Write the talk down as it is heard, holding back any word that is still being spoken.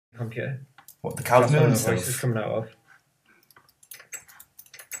computer. What, the cow's That's where moo my and voice is stuff? coming out of.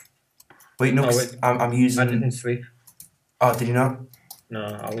 Wait, no, Oh, 'cause I'm using... I didn't sleep. Oh, did you not? No,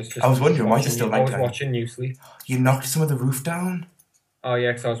 I was just... I was wondering, why is it still I was nighttime? watching you sleep. You knocked some of the roof down? Oh,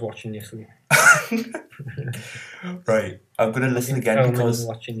 yeah, because I was watching you sleep. Right, I'm going to listen again because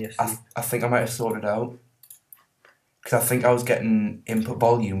watching you sleep. I think I might have sorted it out. Because I think I was getting input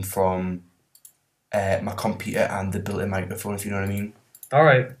volume from my computer and the built-in microphone, if you know what I mean.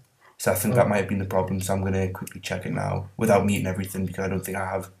 Alright. So I think that might have been the problem, so I'm going to quickly check it now without muting everything because I don't think I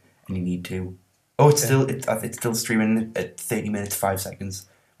have any need to. Oh, it's still streaming at 30 minutes 5 seconds.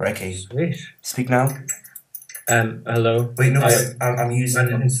 Right, okay. Sweet. Speak now. Hello. Wait, no, I'm using... I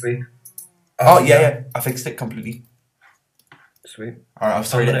didn't sleep. Oh, yeah, I fixed it completely. Sweet. Alright, I'm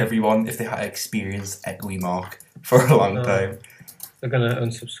sorry to everyone if they had experienced echoey Mark for a long time. They're gonna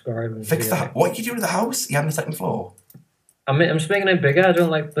unsubscribe. And Fix that. What you do with the house? You have the second floor? I'm just making it bigger. I don't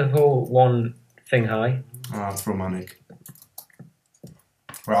like the whole one thing high. Oh, that's romantic.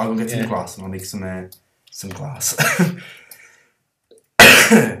 Right, I'll go get some glass and I'll make some glass.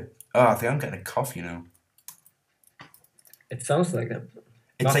 Oh, I think I'm getting a cough, you know. It sounds like it.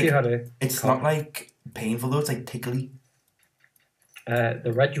 It's Matthew like, had a it's cough. not like painful though, it's like tickly.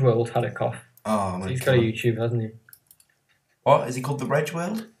 The Reg World had a cough. Oh, So he's got a YouTube, hasn't he? What? Is he called the Reg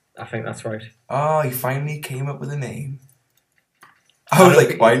World? I think that's right. Oh, he finally came up with a name. I was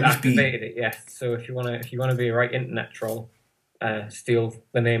like, why didn't you just be... it, yes. So if you wanna be a right internet troll, steal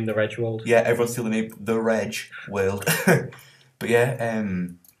the name The Reg World. Yeah, everyone steal the name The Reg World. But yeah,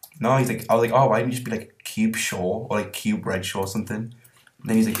 no, he's like, I was like, oh, why didn't you just be like Cube Shaw or like Cube Red Shaw or something? And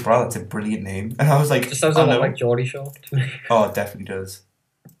then he's like, bro, that's a brilliant name. And I was like, it just sounds a lot like Geordie Shaw to me. Oh, it definitely does.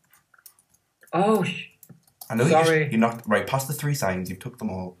 Oh, I know sorry. You're not right past the 3 signs. You've took them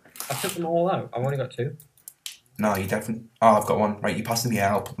all. I took them all out. I've only got 2. No, you definitely. Oh, I've got 1. Right, you pass them.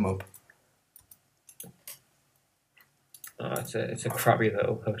 Yeah, I'll put them up. Oh, it's a crappy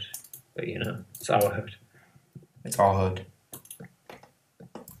little hut, but you know, it's our hut. It's our hood.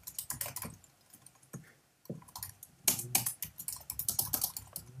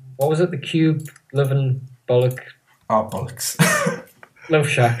 What was it? The Cube Living Bollock. Oh, bollocks. Love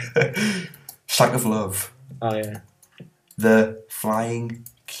Shack. Shack of Love. Oh yeah. The Flying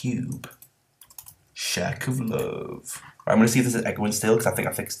Cube. Shack of Love. Right, I'm gonna see if there's an echoing still because I think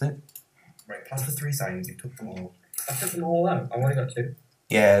I fixed it. Right, past the 3 signs. You took them all. I took them all out. I've only got 2.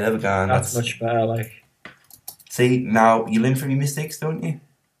 Yeah, there we go. That's much better. Like. See, now you learn from your mistakes, don't you?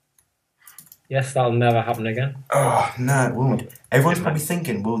 Yes, that'll never happen again. Oh, no, it won't. Everyone's probably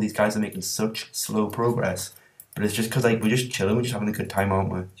thinking, whoa, these guys are making such slow progress. But it's just because like, we're just chilling, we're just having a good time,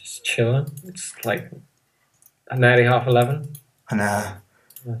 aren't we? Just chilling. It's like nearly 11:30. Nah.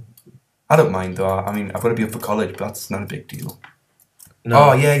 I don't mind though. I mean, I've got to be up for college, but that's not a big deal.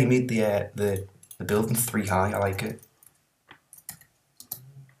 No. Oh, yeah, you made the building 3 high. I like it.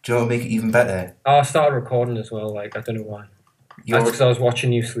 Do you know what would make it even better? Oh, I started recording as well, like, I don't know why. That's because I was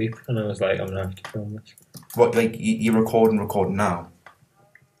watching you sleep, and I was like, I'm going to have to film this. What, like, you're recording now?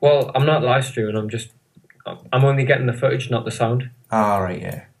 Well, I'm not live streaming, I'm only getting the footage, not the sound. Ah, right,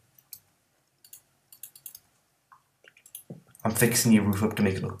 yeah. I'm fixing your roof up to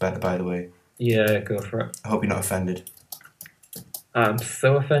make it look better, by the way. Yeah, go for it. I hope you're not offended. I'm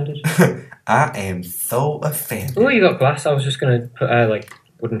so offended. I am so offended. Oh, you got glass. I was just going to put, like,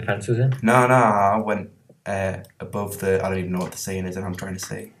 wooden fences in. No, I went above the... I don't even know what the saying is and I'm trying to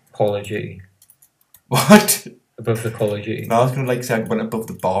say. Call of Duty. What? Above the Call of Duty. No, I was going to like say I went above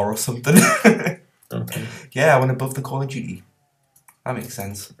the bar or something. Okay. Yeah, I went above the Call of Duty. That makes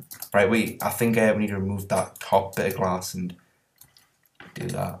sense. Right, wait. I think we need to remove that top bit of glass and do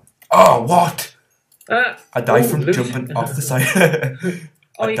that. Oh, what? I died from jumping off the side.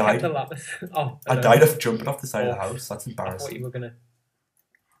 Oh, you kept the lapis. Oh, I died of jumping off the side of the house. That's embarrassing.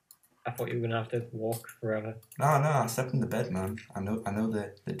 I thought you were gonna have to walk forever. No, I slept in the bed, man. I know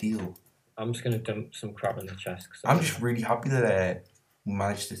the deal. I'm just gonna dump some crap in the chest. I'm just really happy that we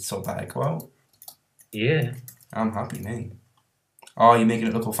managed to sort that echo out. Yeah. I'm happy, mate. Oh, you're making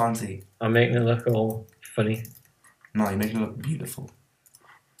it look all fancy. I'm making it look all funny. No, you're making it look beautiful.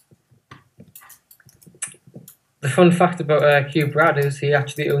 The fun fact about Cube Brad is he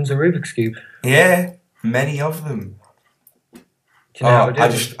actually owns a Rubik's Cube. Yeah, many of them. Do you know how to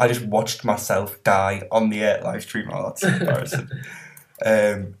do I just watched myself die on the live stream. Oh, that's embarrassing.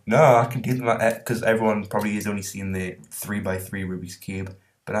 No, I can do them because everyone probably has only seen the 3x3 Rubik's Cube,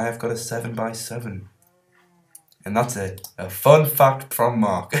 but I have got a 7x7. And that's a fun fact from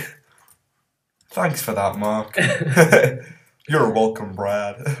Mark. Thanks for that, Mark. You're welcome,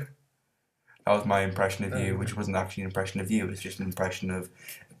 Brad. That was my impression of you, which wasn't actually an impression of you. It was just an impression of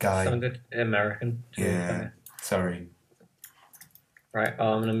a Guy. Sounded American. To be Yeah. fair. Sorry. Right,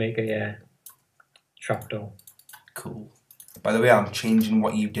 I'm gonna make a trapdoor. Cool. By the way, I'm changing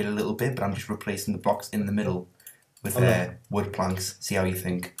what you did a little bit, but I'm just replacing the blocks in the middle with wood planks. See how you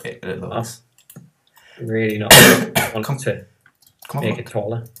think it looks. Really not. I want to make it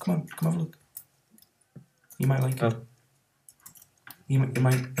taller. Come have a look. You might like it. It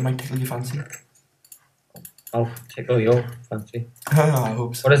might tickle your fancy. I'll tickle your fancy. I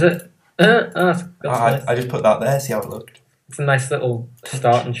hope so. What is it? That's nice. I just put that there, see how it looked. It's a nice little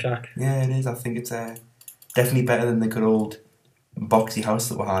starting shack. Yeah, it is. I think it's definitely better than the good old boxy house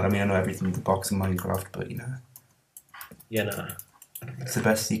that we had. I mean, I know everything with the box in Minecraft, but you know. Yeah, nah. It's the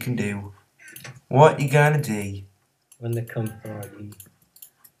best you can do. What you gonna do? When they come for you.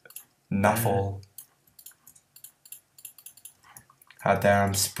 Naffle. There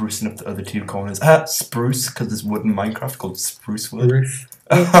I'm sprucing up the other two corners. Spruce, because there's wood in Minecraft called spruce wood. Ruth.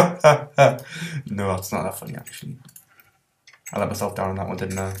 No, that's not that funny actually. I let myself down on that one,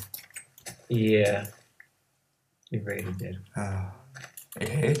 didn't I? Yeah. You really did. It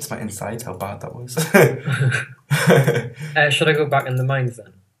hurts my insides how bad that was. Should I go back in the mines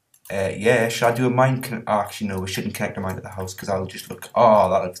then? Yeah, should I do a mine? Actually, no, we shouldn't connect the mine to the house because I'll just look. Oh,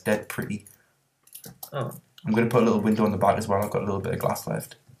 that looks dead pretty. Oh. I'm going to put a little window on the back as well. I've got a little bit of glass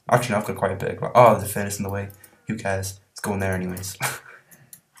left. Actually, no, I've got quite a bit of glass. Oh, there's a furnace in the way. Who cares? It's going there anyways.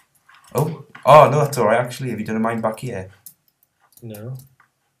 Oh, no, that's alright actually. Have you done a mine back here? No.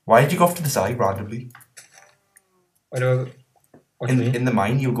 Why did you go off to the side randomly? What do I... In the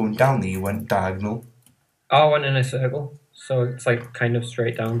mine, you were going down there, you went diagonal. Oh, I went in a circle. So it's like kind of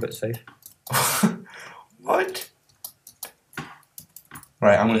straight down but safe. What?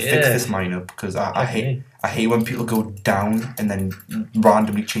 Right, I'm gonna fix this mine up because I hate when people go down and then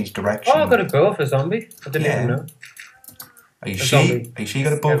randomly change direction. Oh, I got a bow for a zombie. I didn't even know. Are you sure you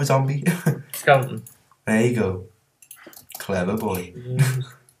got a bow for a zombie? Skeleton. There you go. Clever boy.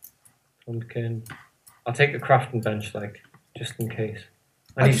 Pumpkin. I'll take the crafting bench, like, just in case.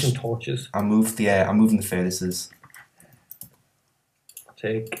 I need some torches. I'm moving the furnaces.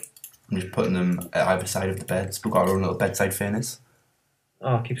 I'm just putting them at either side of the beds. We've got our own little bedside furnace.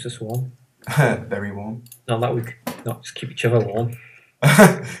 Oh, it keeps us warm. Very warm. Not that we not just keep each other warm.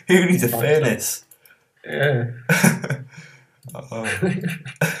 Who needs a furnace? Yeah. Do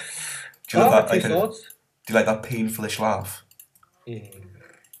you like that? Swords? Do you like that painfulish laugh? Yeah.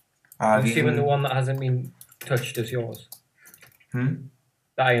 Have you seen when the one that hasn't been touched is yours? The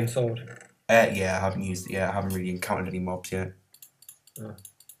iron sword. Yeah, I haven't used it yet. I haven't really encountered any mobs yet. Oh,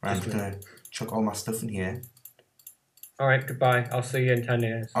 I'm just gonna chuck all my stuff in here. Alright, goodbye. I'll see you in 10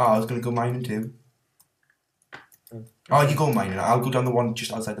 years. Oh, I was gonna go mining too. Oh, you go mining. I'll go down the one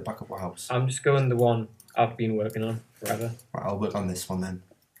just outside the back of our house. I'm just going the one I've been working on forever. Right, I'll work on this one then.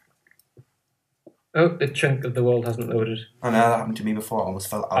 Oh, the chunk of the world hasn't loaded. Oh no, that happened to me before. I almost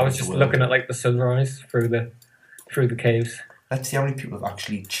fell out I was just looking at like the sunrise through the caves. Let's see how many people have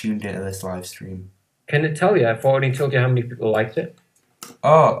actually tuned into this live stream. Can it tell you? I've already told you how many people liked it.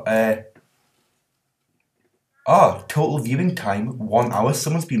 Total viewing time 1 hour.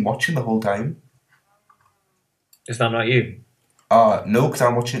 Someone's been watching the whole time. Is that not you? No, because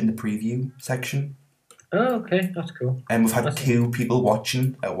I'm watching it in the preview section. Oh, okay, that's cool. And we've had 2 people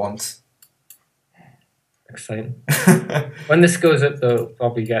watching at once. Exciting. When this goes up, though,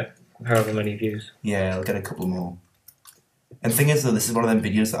 probably get however many views. Yeah, I'll get a couple more. And the thing is, though, this is one of them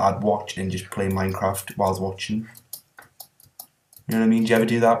videos that I'd watch and just play Minecraft while I was watching. You know what I mean? Do you ever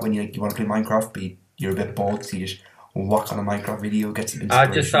do that when you want to play Minecraft, but you're a bit bored, so you just whack on a Minecraft video, get some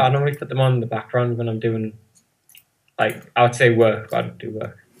inspiration? I normally put them on in the background when I'm doing, like, I would say work, but I don't do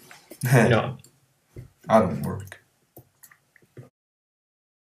work. You know? I don't work.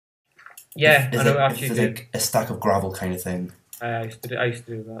 Yeah, I know actually it's like a stack of gravel kind of thing. I used to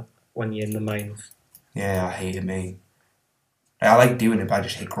do that when you're in the mines. Yeah, I hated me. I like doing it, but I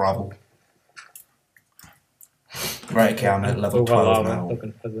just hate gravel. Right, okay, I'm at level 12 now.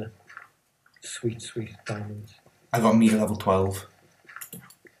 Looking for the sweet diamonds. I got meat at level 12.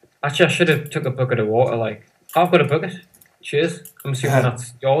 Actually, I should have took a bucket of water. Like, I've got a bucket. Cheers. I'm assuming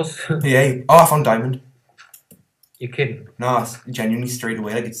that's yours. Yeah. Oh, I found diamond. You're kidding? No, it's genuinely straight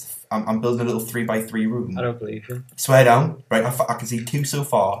away. Like I'm building a little 3x3 room. I don't believe you. Swear down. Right, I can see 2 so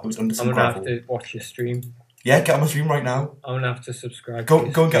far. It was under some gravel. I'm gonna have to watch your stream. Yeah, get on my stream right now. I'm gonna have to subscribe. Go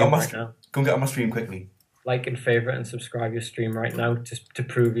and get on my now. Go and get on my stream quickly. Like and favourite and subscribe your stream right now to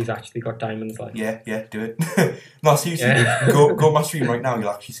prove he's actually got diamonds. Like yeah, do it. No, seriously, go on my stream right now. You'll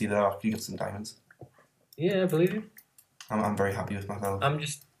actually see that I've actually got some diamonds. Yeah, I believe you. I'm very happy with myself. I'm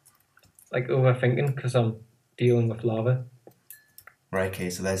just like overthinking because I'm dealing with lava. Right, okay,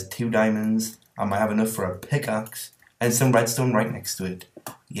 so there's 2 diamonds. I might have enough for a pickaxe and some redstone right next to it.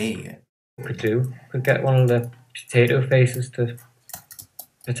 Yeah. Could get one of the potato faces to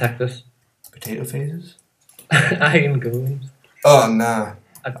protect us. Potato faces? Iron golems. Oh, nah.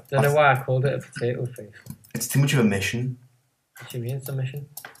 I don't know why I called it a potato face. It's too much of a mission. What do you mean it's a mission?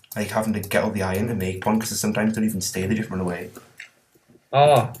 Like having to get all the iron to make one, because sometimes they don't even stay, they just run away.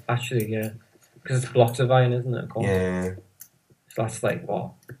 Oh, actually, yeah. Because it's blocks of iron, isn't it? Yeah. So that's like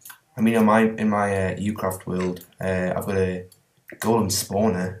what? I mean, in my Newcraft world, I've got a golem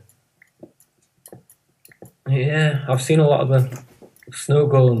spawner. Yeah, I've seen a lot of the snow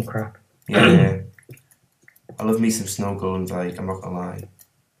golem crap. Yeah. I love me some snow golems, like, I'm not gonna lie.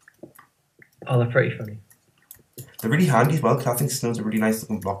 Oh, they're pretty funny. They're really handy as well, because I think snow's a really nice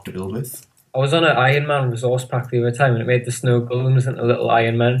looking block to build with. I was on an Iron Man resource pack the other time and it made the snow golems into little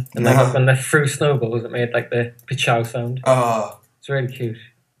Iron Men. And then when they threw snowballs, it made like the pichow sound. It's really cute.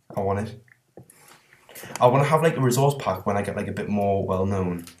 I want it. I want to have like a resource pack when I get like a bit more well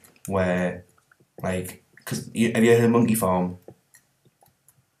known, where like, because have you heard of Monkey Farm?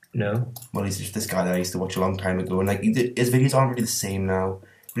 No. Well, he's just this guy that I used to watch a long time ago, and like his videos aren't really the same now,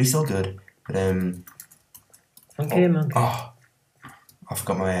 but he's still good. But Okay, man. Oh, I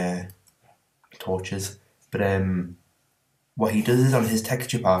forgot my torches. But what he does is on his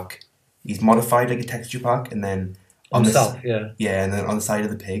texture pack, he's modified like a texture pack, and then on himself, and then on the side of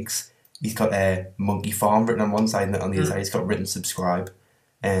the pigs, he's got a Monkey Farm written on one side, and then on the other side, he's got written subscribe,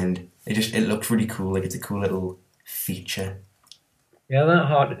 and it looks really cool. Like it's a cool little feature. Yeah, they're not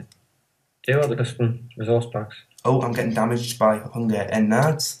hard to do all the custom resource packs. Oh, I'm getting damaged by hunger and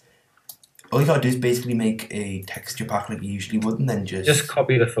nads. All you gotta do is basically make a texture pack like you usually would, and then just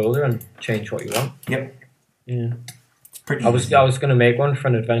copy the folder and change what you want. Yep. Yeah. It's pretty easy. I was gonna make one for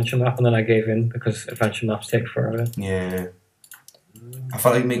an adventure map, and then I gave in because adventure maps take forever. Yeah. I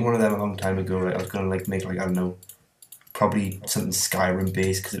felt like making one of them a long time ago. Like I was gonna like make like I don't know, probably something Skyrim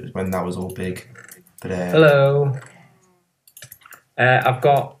based because it was when that was all big. But hello. I've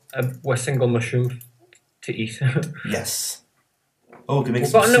got a single mushroom to eat. Yes. Oh, we can make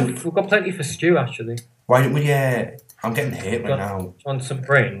some soup. We've got plenty for stew, actually. Why don't we, I'm getting hit right now. Do you want some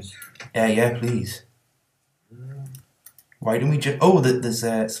brains? Yeah, please. Why don't we just... Oh, there's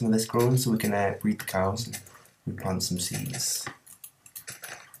some of this growing so we can breed the cows and we plant some seeds.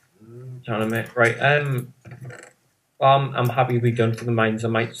 Trying to make... Right, well, I'm happy we're done for the mines. I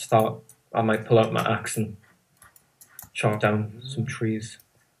might pull out my axe and chop down some trees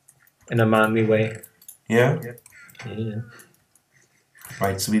in a manly way. Yeah? Yeah.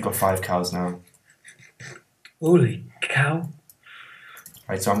 Right, so we've got 5 cows now. Holy cow.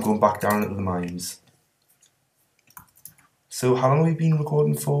 Right, so I'm going back down into the mines. So how long have we been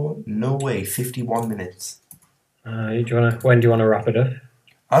recording for? No way, 51 minutes. When do you want to wrap it up?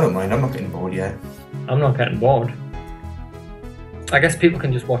 I don't mind, I'm not getting bored yet. I'm not getting bored. I guess people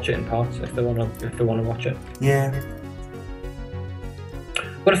can just watch it in parts if they want to watch it. Yeah.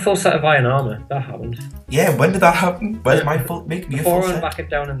 Got a full set of iron armour. That happened. Yeah, when did that happen? Where's my full... Make me a full set. Before I back it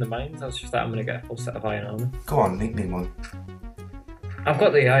down in the mines, I was just like, I'm going to get a full set of iron armour. Go on, make me one. I've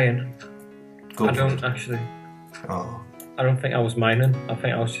got the iron. I don't actually. Oh. I don't think I was mining. I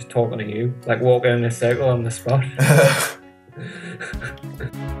think I was just talking to you. Like walking in a circle on the spot.